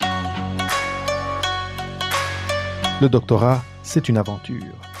Le doctorat, c'est une aventure,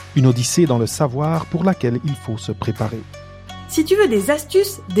 une odyssée dans le savoir pour laquelle il faut se préparer. Si tu veux des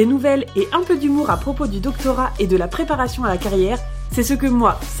astuces, des nouvelles et un peu d'humour à propos du doctorat et de la préparation à la carrière, c'est ce que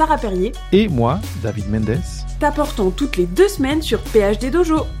moi, Sarah Perrier, et moi, David Mendes, t'apportons toutes les 2 semaines sur PhD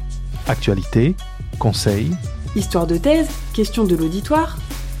Dojo. Actualité, conseils, histoire de thèse, questions de l'auditoire.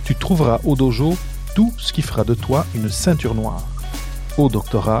 Tu trouveras au dojo tout ce qui fera de toi une ceinture noire. Au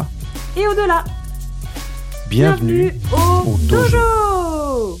doctorat et au-delà. Bienvenue au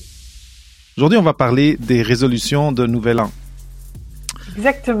dojo. Aujourd'hui, on va parler des résolutions de Nouvel An.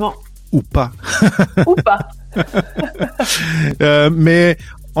 Exactement. Ou pas. Ou pas. Mais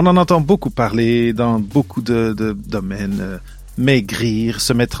on en entend beaucoup parler dans beaucoup de domaines. Maigrir,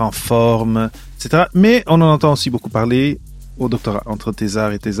 se mettre en forme, etc. Mais on en entend aussi beaucoup parler au doctorat, entre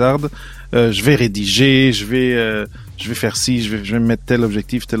thésard et thésarde. Je vais rédiger, je vais faire ci, je vais me mettre tel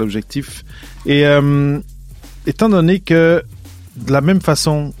objectif. Et étant donné que de la même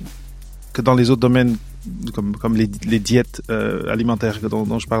façon que dans les autres domaines, comme les diètes alimentaires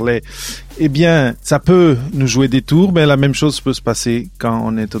dont je parlais, eh bien, ça peut nous jouer des tours, mais la même chose peut se passer quand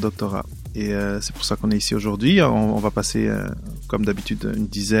on est au doctorat. Et c'est pour ça qu'on est ici aujourd'hui. On va passer, comme d'habitude, une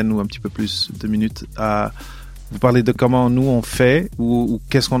dizaine ou un petit peu plus de minutes à vous parler de comment nous on fait ou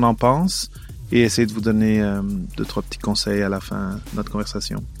qu'est-ce qu'on en pense et essayer de vous donner 2-3 petits conseils à la fin de notre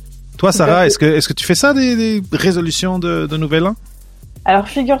conversation. Toi, Sarah, est-ce que tu fais ça, des résolutions de Nouvel An? Alors,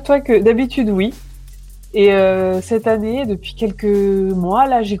 figure-toi que d'habitude, oui. Et cette année, depuis quelques mois,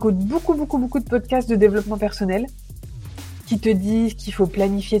 là, j'écoute beaucoup de podcasts de développement personnel qui te disent qu'il faut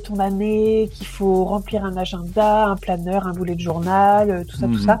planifier ton année, qu'il faut remplir un agenda, un planeur, un bullet journal,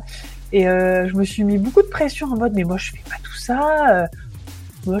 tout ça. Et je me suis mis beaucoup de pression en mode, mais moi, je fais pas tout ça.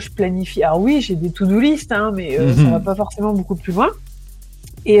 Moi, je planifie. Alors oui, j'ai des to-do list, mais ça va pas forcément beaucoup plus loin.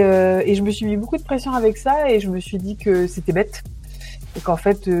 Et je me suis mis beaucoup de pression avec ça et je me suis dit que c'était bête. Et qu'en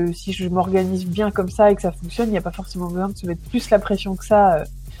fait, si je m'organise bien comme ça et que ça fonctionne, il n'y a pas forcément besoin de se mettre plus la pression que ça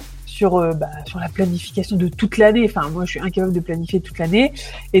sur la planification de toute l'année. Enfin, moi, je suis incapable de planifier toute l'année.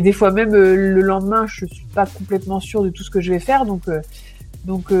 Et des fois même, le lendemain, je suis pas complètement sûre de tout ce que je vais faire.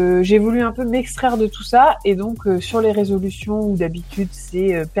 Donc j'ai voulu un peu m'extraire de tout ça. Et donc, sur les résolutions, où d'habitude,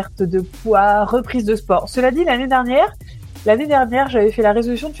 c'est perte de poids, reprise de sport. Cela dit, l'année dernière, j'avais fait la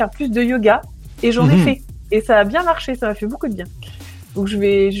résolution de faire plus de yoga. Et j'en ai fait. Et ça a bien marché. Ça m'a fait beaucoup de bien. Donc je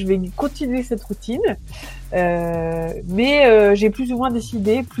vais continuer cette routine, mais j'ai plus ou moins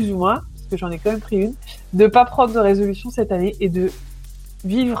décidé, parce que j'en ai quand même pris une, de pas prendre de résolution cette année et de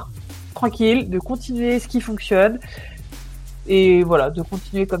vivre tranquille, de continuer ce qui fonctionne et voilà, de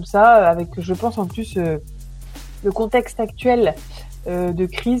continuer comme ça avec, je pense en plus, le contexte actuel de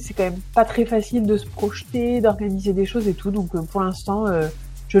crise, c'est quand même pas très facile de se projeter, d'organiser des choses et tout. Donc pour l'instant,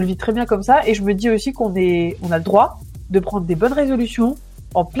 je le vis très bien comme ça et je me dis aussi qu'on a le droit de prendre des bonnes résolutions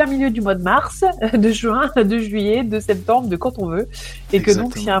en plein milieu du mois de mars, de juin, de juillet, de septembre, de quand on veut. Et Exactement.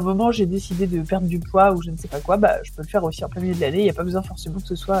 Que donc, si à un moment j'ai décidé de perdre du poids ou je ne sais pas quoi, je peux le faire aussi en plein milieu de l'année. Il n'y a pas besoin forcément que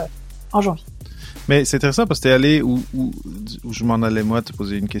ce soit en janvier. Mais c'est intéressant parce que t'es allé où je m'en allais moi te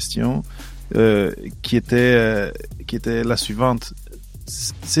poser une question qui était la suivante.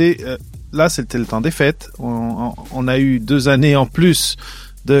 Là, c'était le temps des fêtes. On a eu 2 années en plus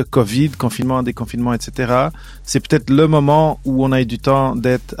de Covid, confinement, déconfinement, etc. C'est peut-être le moment où on a eu du temps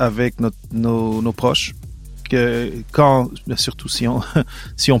d'être avec nos proches, surtout si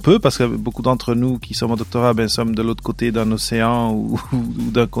on peut, parce que beaucoup d'entre nous qui sommes au doctorat, sommes de l'autre côté d'un océan ou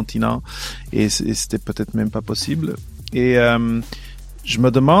d'un continent, et c'était peut-être même pas possible. Et je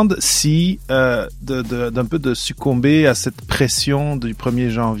me demande si d'un peu de succomber à cette pression du 1er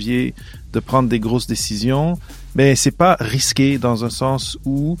janvier de prendre des grosses décisions, mais c'est pas risqué dans un sens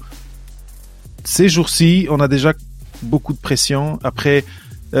où ces jours-ci, on a déjà beaucoup de pression. Après,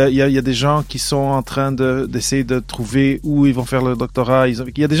 il y a des gens qui sont en train d'essayer de trouver où ils vont faire le doctorat.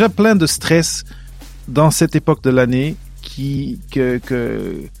 Il y a déjà plein de stress dans cette époque de l'année qui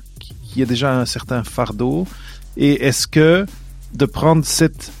a déjà un certain fardeau. Et est-ce que de prendre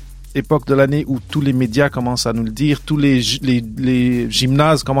cette époque de l'année où tous les médias commencent à nous le dire, tous les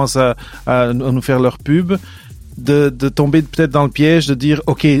gymnases commencent à nous faire leur pub, de tomber peut-être dans le piège de dire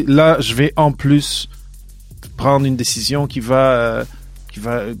ok, là je vais en plus prendre une décision qui va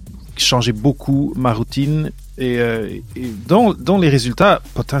changer beaucoup ma routine et dont les résultats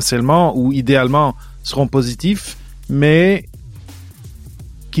potentiellement ou idéalement seront positifs, mais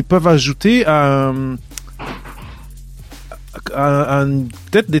qui peuvent ajouter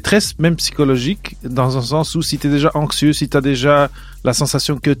peut-être des détresse même psychologique, dans un sens où si tu es déjà anxieux, si tu as déjà la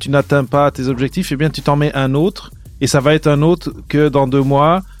sensation que tu n'atteins pas tes objectifs, eh bien tu t'en mets un autre, et ça va être un autre que dans 2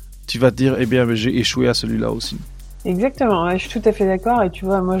 mois, tu vas te dire, eh bien j'ai échoué à celui-là aussi. Exactement, ouais, je suis tout à fait d'accord. Et tu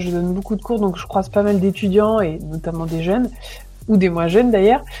vois, moi, je donne beaucoup de cours, donc je croise pas mal d'étudiants et notamment des jeunes ou des moins jeunes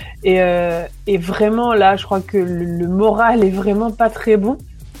d'ailleurs. Et vraiment là, je crois que le moral est vraiment pas très bon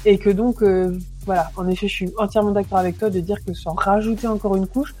et que donc voilà. En effet, je suis entièrement d'accord avec toi de dire que sans rajouter encore une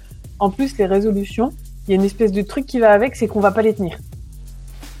couche, en plus les résolutions, il y a une espèce de truc qui va avec, c'est qu'on va pas les tenir.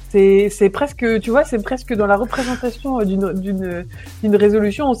 C'est presque, tu vois, c'est presque dans la représentation d'une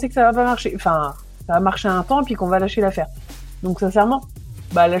résolution, on sait que ça va pas marcher. Enfin, ça va marcher un temps puis qu'on va lâcher l'affaire. Donc sincèrement,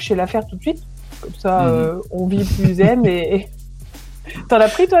 lâcher l'affaire tout de suite. Comme ça, on vit plus zen et... T'en as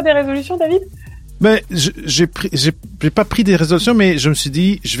pris toi des résolutions, David? Ben, j'ai pas pris des résolutions, mais je me suis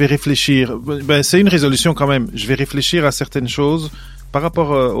dit, je vais réfléchir. Ben, c'est une résolution quand même. Je vais réfléchir à certaines choses par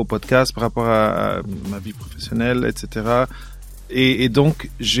rapport au podcast, par rapport à ma vie professionnelle, etc. Et donc,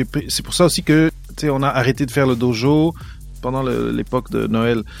 c'est pour ça aussi que, tu sais, on a arrêté de faire le dojo pendant l'époque de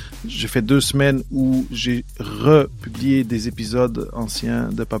Noël. J'ai fait 2 semaines où j'ai republié des épisodes anciens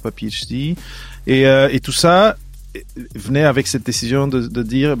de Papa PhD. Et tout ça venait avec cette décision de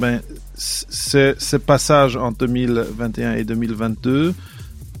dire, ben, ce passage en 2021 et 2022,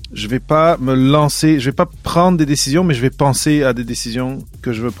 je vais pas me lancer, je vais pas prendre des décisions, mais je vais penser à des décisions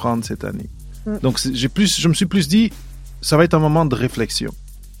que je veux prendre cette année. Donc, je me suis plus dit, ça va être un moment de réflexion.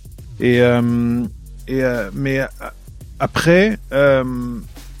 Mais après,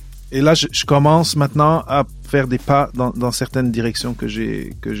 et là, je commence maintenant à faire des pas dans certaines directions que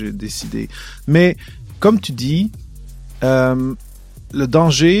j'ai décidé. Mais comme tu dis, le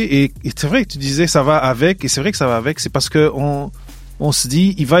danger, et c'est vrai que tu disais ça va avec, et c'est vrai que ça va avec, c'est parce que on se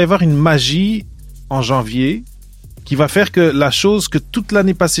dit, il va y avoir une magie en janvier qui va faire que la chose que toute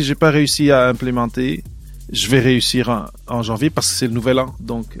l'année passée j'ai pas réussi à implémenter, je vais réussir en janvier parce que c'est le nouvel an.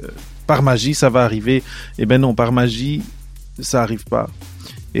 Donc, par magie, ça va arriver. Eh ben non, par magie, ça arrive pas.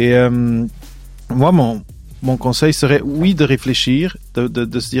 Et moi, mon conseil serait, oui, de réfléchir,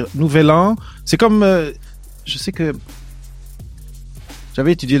 de se dire, nouvel an, c'est comme, je sais que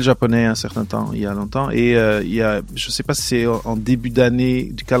j'avais étudié le japonais un certain temps, il y a longtemps, et je sais pas si c'est en début d'année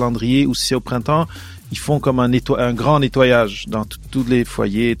du calendrier ou si c'est au printemps, ils font comme un grand nettoyage dans tous les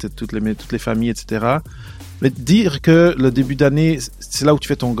foyers, toutes les familles, etc. Mais dire que le début d'année, c'est là où tu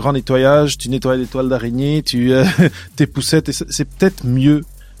fais ton grand nettoyage, tu nettoies les toiles d'araignée, tes poussettes, c'est peut-être mieux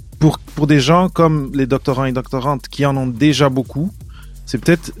pour des gens comme les doctorants et doctorantes qui en ont déjà beaucoup. C'est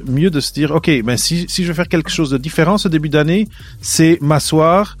peut-être mieux de se dire, ok, ben si je veux faire quelque chose de différent ce début d'année, c'est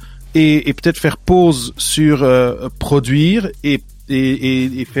m'asseoir et peut-être faire pause sur produire et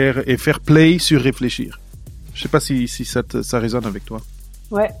faire play sur réfléchir. Je sais pas si ça résonne avec toi.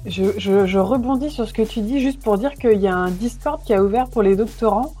 Ouais, je rebondis sur ce que tu dis juste pour dire qu'il y a un Discord qui a ouvert pour les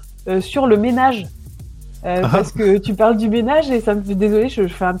doctorants sur le ménage. Parce que tu parles du ménage et ça me fait, désolé, je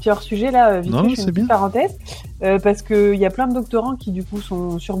fais un petit hors-sujet là, vite fait, je fais une petite parenthèse, parce que il y a plein de doctorants qui du coup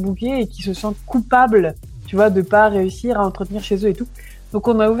sont surbookés et qui se sentent coupables, tu vois, de pas réussir à entretenir chez eux et tout. Donc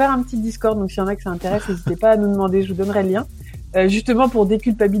on a ouvert un petit Discord, donc s'il y en a que ça intéresse, n'hésitez pas à nous demander, je vous donnerai le lien. Justement pour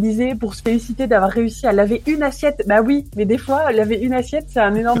déculpabiliser, pour se féliciter d'avoir réussi à laver une assiette. Bah oui, mais des fois, laver une assiette, c'est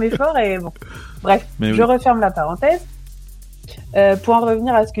un énorme effort et bon. Bref, je referme la parenthèse. Pour en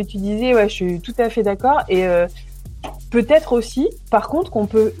revenir à ce que tu disais, ouais, je suis tout à fait d'accord. Et peut-être aussi, par contre, qu'on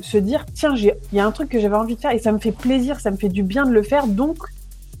peut se dire, tiens, il y a un truc que j'avais envie de faire et ça me fait plaisir, ça me fait du bien de le faire, donc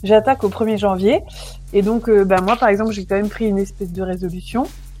j'attaque au 1er janvier. Et donc, moi, par exemple, j'ai quand même pris une espèce de résolution.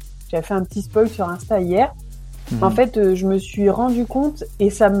 J'avais fait un petit spoil sur Insta hier. En fait, je me suis rendu compte, et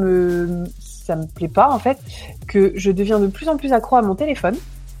ça me plaît pas, en fait, que je deviens de plus en plus accro à mon téléphone.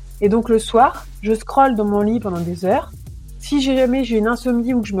 Et donc, le soir, je scrolle dans mon lit pendant des heures. Si jamais j'ai une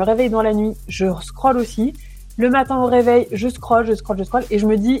insomnie ou que je me réveille dans la nuit, je scrolle aussi. Le matin au réveil, je scrolle, et je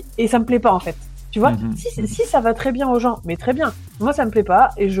me dis, et ça me plaît pas, en fait. Tu vois, si ça va très bien aux gens, mais très bien. Moi, ça me plaît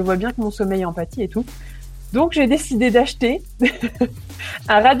pas, et je vois bien que mon sommeil en pâtit et tout. Donc, j'ai décidé d'acheter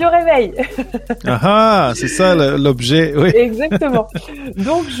un radio-réveil. C'est ça l'objet, oui. Exactement.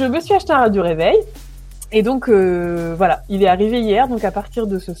 Donc, je me suis acheté un radio-réveil. Et donc, voilà, il est arrivé hier. Donc, à partir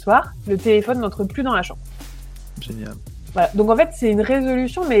de ce soir, le téléphone n'entre plus dans la chambre. Génial. Voilà. Donc, en fait, c'est une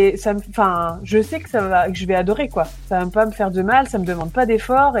résolution, mais je sais que que je vais adorer, quoi. Ça va pas me faire de mal, ça me demande pas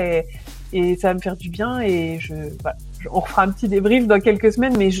d'effort et ça va me faire du bien et voilà. On refera un petit débrief dans quelques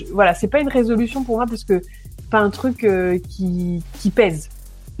semaines, mais voilà, c'est pas une résolution pour moi parce que pas un truc qui pèse.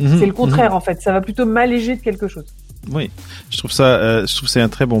 C'est le contraire en fait. Ça va plutôt m'alléger de quelque chose. Oui, je trouve que c'est un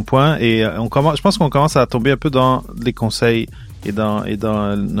très bon point et je pense qu'on commence à tomber un peu dans les conseils et dans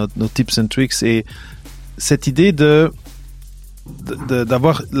nos tips and tricks et cette idée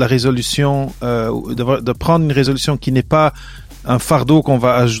d'avoir la résolution, de prendre une résolution qui n'est pas un fardeau qu'on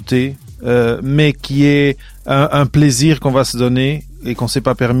va ajouter mais qui est un plaisir qu'on va se donner et qu'on s'est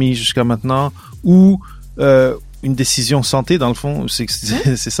pas permis jusqu'à maintenant, ou une décision santé dans le fond, c'est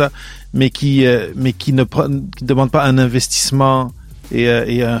ça, mais qui ne demande pas un investissement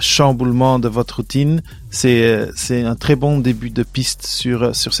et un chamboulement de votre routine. C'est un très bon début de piste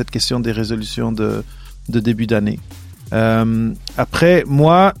sur cette question des résolutions de début d'année. Après,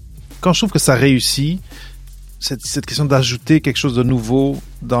 moi, quand je trouve que ça réussit, cette question d'ajouter quelque chose de nouveau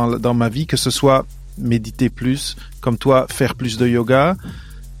dans ma vie, que ce soit méditer plus, comme toi, faire plus de yoga,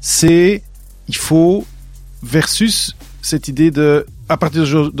 il faut, versus cette idée de, à partir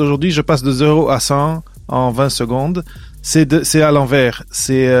d'aujourd'hui, je passe de 0 à 100 en 20 secondes, c'est à l'envers.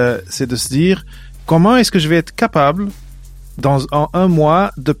 C'est de se dire, comment est-ce que je vais être capable, en un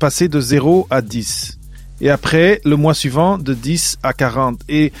mois, de passer de 0 à 10? Et après, le mois suivant, de 10 à 40.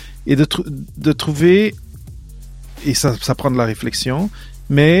 Et de trouver, et ça prend de la réflexion,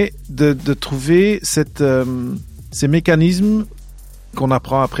 mais de trouver ces mécanismes qu'on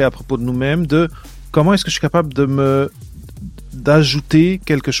apprend après à propos de nous-mêmes, de comment est-ce que je suis capable d'ajouter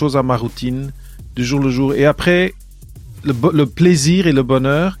quelque chose à ma routine du jour le jour. Et après, le plaisir et le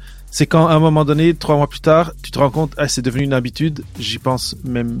bonheur, c'est quand à un moment donné, 3 mois plus tard, tu te rends compte, c'est devenu une habitude, j'y pense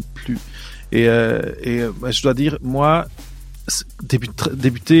même plus. Et je dois dire, moi,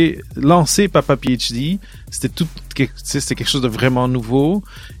 lancer Papa PhD, c'était quelque chose de vraiment nouveau,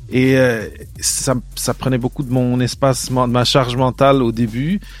 et ça prenait beaucoup de mon espace, de ma charge mentale au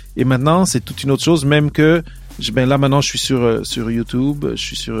début, et maintenant c'est toute une autre chose, même que là maintenant je suis sur YouTube, je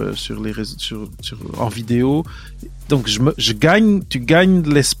suis sur les réseaux, en vidéo, donc tu gagnes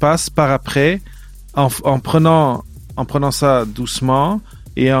de l'espace par après en prenant ça doucement.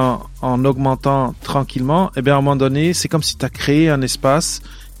 Et en augmentant tranquillement, eh bien, à un moment donné, c'est comme si tu as créé un espace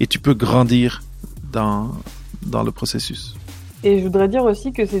et tu peux grandir dans le processus. Et je voudrais dire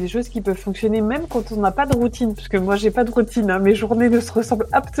aussi que c'est des choses qui peuvent fonctionner même quand on n'a pas de routine. Parce que moi, j'ai pas de routine, hein. Mes journées ne se ressemblent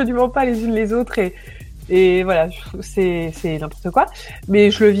absolument pas les unes les autres. Et voilà, c'est n'importe quoi.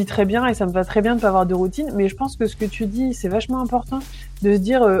 Mais je le vis très bien et ça me va très bien de pas avoir de routine. Mais je pense que ce que tu dis, c'est vachement important de se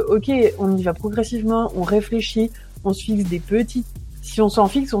dire, ok, on y va progressivement, on réfléchit, on se fixe des petites. Si on s'en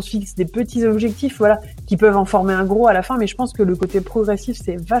fixe, on se fixe des petits objectifs, voilà, qui peuvent en former un gros à la fin. Mais je pense que le côté progressif,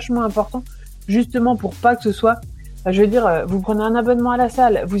 c'est vachement important, justement pour pas que ce soit, je veux dire, vous prenez un abonnement à la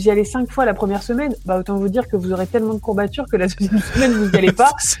salle, vous y allez 5 fois la première semaine, autant vous dire que vous aurez tellement de courbatures que la deuxième semaine vous y allez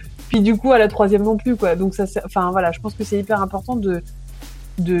pas. Puis du coup à la troisième non plus, quoi. Donc voilà, je pense que c'est hyper important de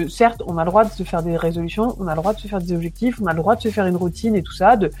certes, on a le droit de se faire des résolutions, on a le droit de se faire des objectifs, on a le droit de se faire une routine et tout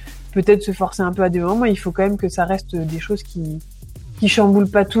ça, de peut-être se forcer un peu à des moments, mais il faut quand même que ça reste des choses qui chamboulent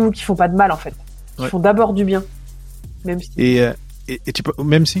pas tout, qui font pas de mal en fait, qui font d'abord du bien, même si. Et tu peux,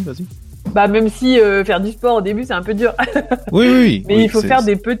 même si, vas-y. Même si faire du sport au début c'est un peu dur. Oui. Mais il faut faire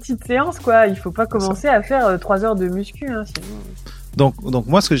des petites séances, quoi. Il faut pas commencer à faire 3 heures de muscu, hein, sinon. Donc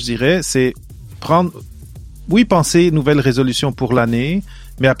moi ce que je dirais c'est penser nouvelles résolutions pour l'année,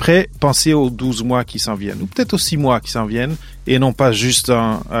 mais après penser aux 12 mois qui s'en viennent, ou peut-être aux 6 mois qui s'en viennent, et non pas juste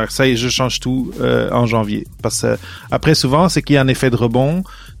ça y est, je change tout en janvier. Parce que après souvent c'est qu'il y a un effet de rebond,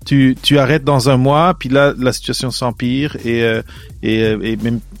 tu arrêtes dans un mois, puis là la situation s'empire et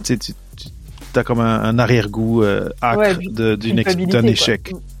même tu as comme un arrière-goût âcre d'un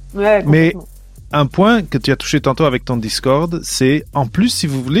échec. Ouais, mais un point que tu as touché tantôt avec ton Discord, c'est en plus si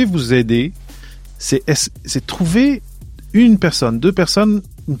vous voulez vous aider, c'est trouver une personne, 2 personnes,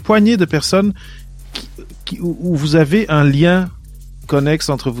 une poignée de personnes où vous avez un lien connexe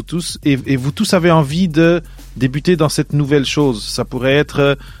entre vous tous et vous tous avez envie de débuter dans cette nouvelle chose. Ça pourrait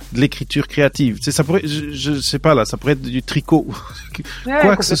être de l'écriture créative. Ça pourrait, je sais pas là, ça pourrait être du tricot,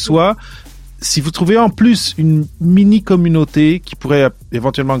 quoi que ce soit. Si vous trouvez en plus une mini communauté qui pourrait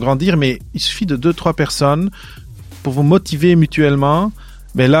éventuellement grandir, mais il suffit de 2-3 personnes pour vous motiver mutuellement.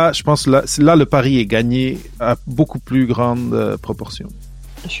 Mais là, je pense là le pari est gagné à beaucoup plus grande proportion.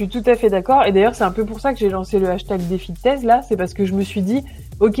 Je suis tout à fait d'accord. Et d'ailleurs, c'est un peu pour ça que j'ai lancé le hashtag défi de thèse, là. C'est parce que je me suis dit,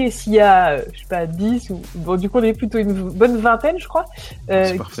 ok, s'il y a, je sais pas, 10 ou, bon, du coup, on est plutôt une bonne vingtaine, je crois,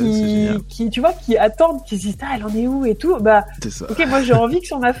 qui, tu vois, qui attendent, qui se disent, elle en est où et tout. C'est ça. Ok, moi, j'ai envie que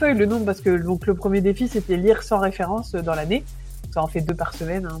sur ma feuille, le nombre, parce que, donc, le premier défi, c'était lire 100 références dans l'année. Ça en fait 2 par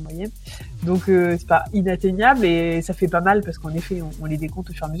semaine, en moyenne. Donc, c'est pas inatteignable et ça fait pas mal parce qu'en effet, on les décompte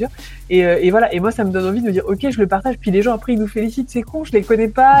au fur et à mesure. Et voilà. Et moi, ça me donne envie de me dire, ok, je le partage. Puis les gens, après, ils nous félicitent. C'est con, je les connais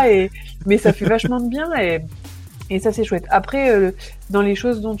pas mais ça fait vachement de bien et ça, c'est chouette. Après, dans les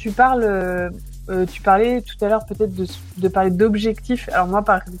choses dont tu parles, tu parlais tout à l'heure peut-être de parler d'objectifs. Alors moi,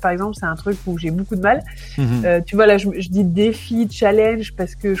 par exemple, c'est un truc où j'ai beaucoup de mal. Tu vois, là, je dis défi, challenge,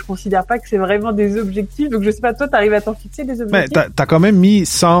 parce que je considère pas que c'est vraiment des objectifs. Donc, je sais pas, toi, t'arrives à t'en fixer des objectifs? Mais t'as quand même mis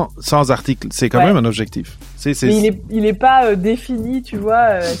 100 articles. C'est quand même un objectif. Mais il est pas défini, tu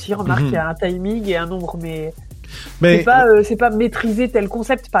vois. Si remarque, il y a un timing et un nombre, mais c'est pas maîtriser tel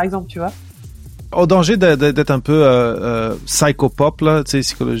concept, par exemple, tu vois. Au danger d'être un peu psychopop, là, tu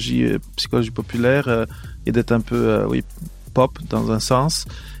sais, psychologie populaire, et d'être un peu pop dans un sens.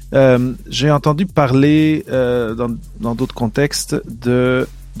 J'ai entendu parler dans d'autres contextes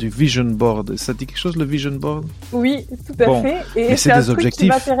du vision board. Ça te dit quelque chose, le vision board? Oui, tout à fait. Et c'est un truc qui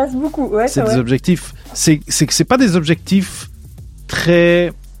m'intéresse beaucoup. Ouais, c'est des objectifs. C'est pas des objectifs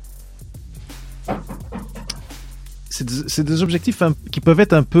très... C'est des objectifs qui peuvent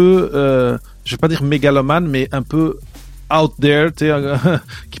être un peu, je vais pas dire mégalomane, mais un peu out there,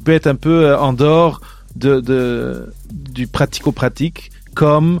 qui peut être un peu en dehors du pratico-pratique,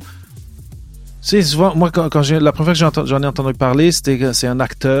 comme, c'est souvent, moi, quand la première fois que j'en ai entendu parler, c'est un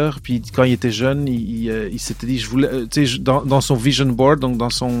acteur, puis quand il était jeune, il s'était dit, je voulais, dans son vision board, donc dans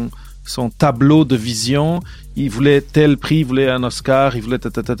son tableau de vision, il voulait tel prix, il voulait un Oscar, il voulait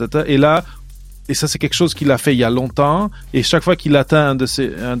et là, et ça, c'est quelque chose qu'il a fait il y a longtemps. Et chaque fois qu'il atteint un de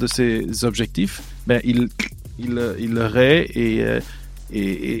ses objectifs, ben, il le raie.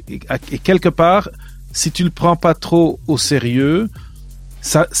 Et quelque part, si tu le prends pas trop au sérieux,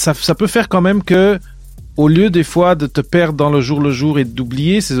 ça peut faire quand même que, au lieu des fois de te perdre dans le jour et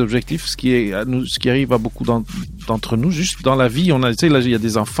d'oublier ses objectifs, ce qui arrive à beaucoup d'entre nous, juste dans la vie, tu sais, là, il y a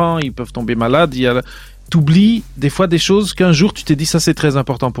des enfants, ils peuvent tomber malades, t'oublies des fois des choses qu'un jour tu t'es dit ça c'est très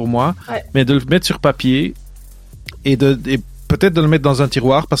important pour moi, mais de le mettre sur papier et peut-être de le mettre dans un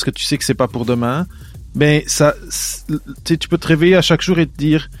tiroir parce que tu sais que c'est pas pour demain, mais ça, tu peux te réveiller à chaque jour et te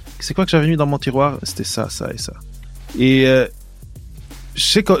dire c'est quoi que j'avais mis dans mon tiroir, c'était ça et ça. Et je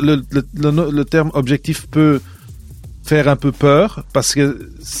sais que le terme objectif peut faire un peu peur parce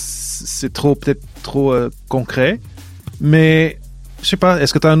que c'est peut-être trop concret, mais je sais pas,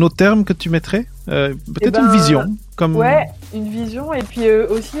 est-ce que tu as un autre terme que tu mettrais? Peut-être une vision. Ouais, une vision. Et puis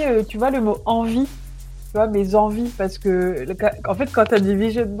aussi, tu vois, le mot envie. Tu vois, mes envies. Parce que, en fait, quand tu as dit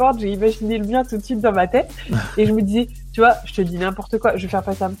vision board, j'ai imaginé le mien tout de suite dans ma tête. Et je me disais, tu vois, je te dis n'importe quoi. Je vais faire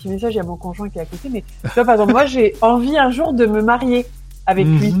passer un petit message, il y a mon conjoint qui est à côté. Mais tu vois, par exemple, moi, j'ai envie un jour de me marier avec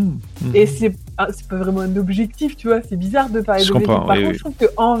lui. Et c'est pas vraiment un objectif, tu vois. C'est bizarre de parler d'objectif. Par contre, je trouve que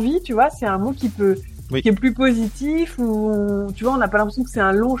envie, tu vois, c'est un mot qui est plus positif, ou tu vois, on n'a pas l'impression que c'est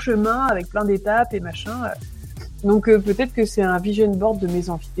un long chemin avec plein d'étapes et machin. Donc peut-être que c'est un vision board de mes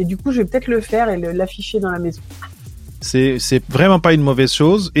envies. Et du coup, je vais peut-être le faire et l'afficher dans la maison. C'est vraiment pas une mauvaise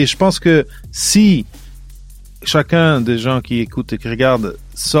chose. Et je pense que si chacun des gens qui écoutent et qui regardent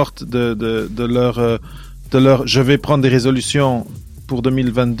sortent de leur je vais prendre des résolutions pour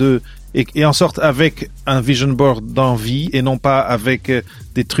 2022 et en sorte avec un vision board d'envie et non pas avec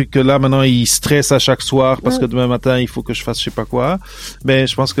des trucs que là maintenant ils stressent à chaque soir parce que demain matin il faut que je fasse je sais pas quoi, ben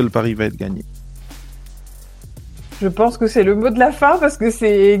je pense que le pari va être gagné. Je pense que c'est le mot de la fin parce que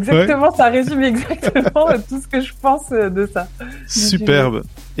c'est exactement, ça résume exactement tout ce que je pense de ça. Superbe.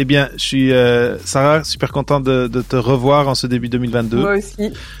 Eh bien, je suis Sarah, super content de te revoir en ce début 2022. Moi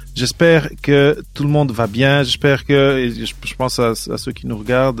aussi. J'espère que tout le monde va bien. J'espère que, et je pense à ceux qui nous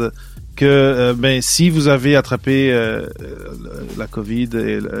regardent, que si vous avez attrapé la Covid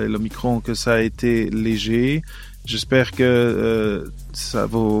et l'Omicron, que ça a été léger. J'espère que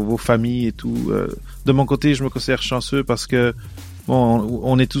vos familles et tout. De mon côté, je me considère chanceux parce que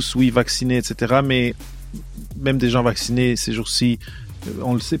on est tous vaccinés, etc. Mais même des gens vaccinés ces jours-ci,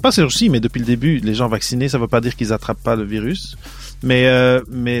 on le sait pas ces jours-ci, mais depuis le début, les gens vaccinés, ça veut pas dire qu'ils attrapent pas le virus. Mais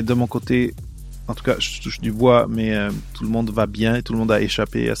de mon côté, en tout cas, je touche du bois, mais tout le monde va bien et tout le monde a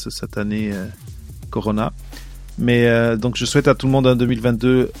échappé à cette année Corona. Mais donc, je souhaite à tout le monde un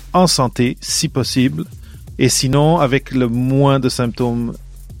 2022 en santé, si possible, et sinon avec le moins de symptômes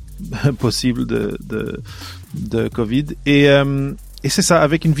possible de Covid. Et c'est ça,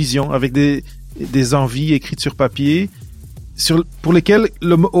 avec une vision, avec des envies écrites sur papier, pour lesquelles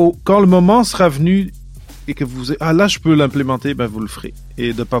quand le moment sera venu et que vous là je peux l'implémenter, ben vous le ferez,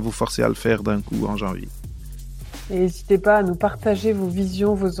 et de pas vous forcer à le faire d'un coup en janvier. Et n'hésitez pas à nous partager vos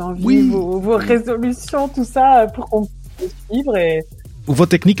visions, vos envies, vos résolutions, tout ça, pour qu'on puisse suivre. Ou vos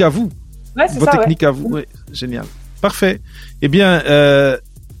techniques à vous. Ouais, c'est vos ça, techniques à vous. Ouais, génial. Parfait. Eh bien,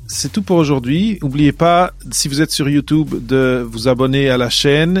 c'est tout pour aujourd'hui. N'oubliez pas, si vous êtes sur YouTube, de vous abonner à la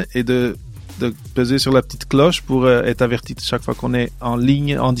chaîne et de de peser sur la petite cloche pour être averti chaque fois qu'on est en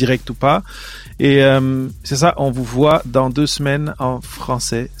ligne, en direct ou pas. Et c'est ça, on vous voit dans 2 semaines en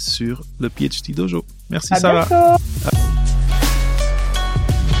français sur le PhD Dojo. Merci Sarah. Bientôt.